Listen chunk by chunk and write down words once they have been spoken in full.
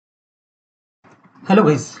Hello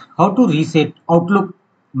guys, how to reset Outlook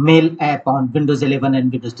Mail app on Windows 11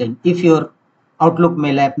 and Windows 10. If your Outlook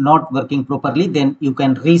Mail app not working properly, then you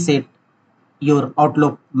can reset your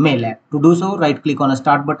Outlook Mail app. To do so, right click on a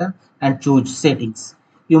start button and choose settings.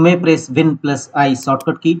 You may press Win plus I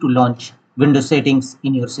shortcut key to launch Windows settings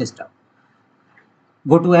in your system.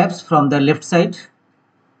 Go to apps from the left side,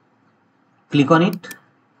 click on it.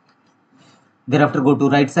 Thereafter go to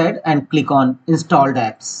right side and click on installed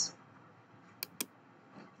apps.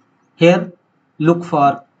 Here, look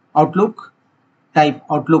for Outlook, type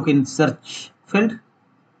Outlook in search field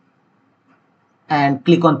and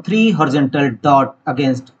click on three horizontal dot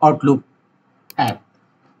against Outlook app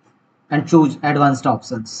and choose advanced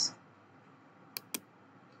options.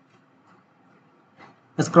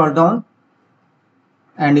 Scroll down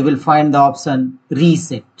and you will find the option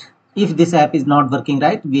reset. If this app is not working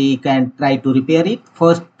right, we can try to repair it.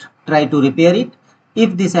 First, try to repair it.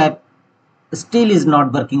 If this app still is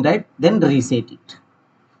not working right, then reset it.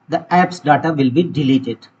 The app's data will be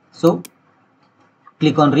deleted. So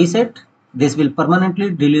click on reset. This will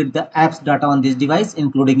permanently delete the app's data on this device,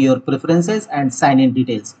 including your preferences and sign-in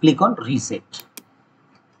details. Click on reset.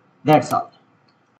 That's all.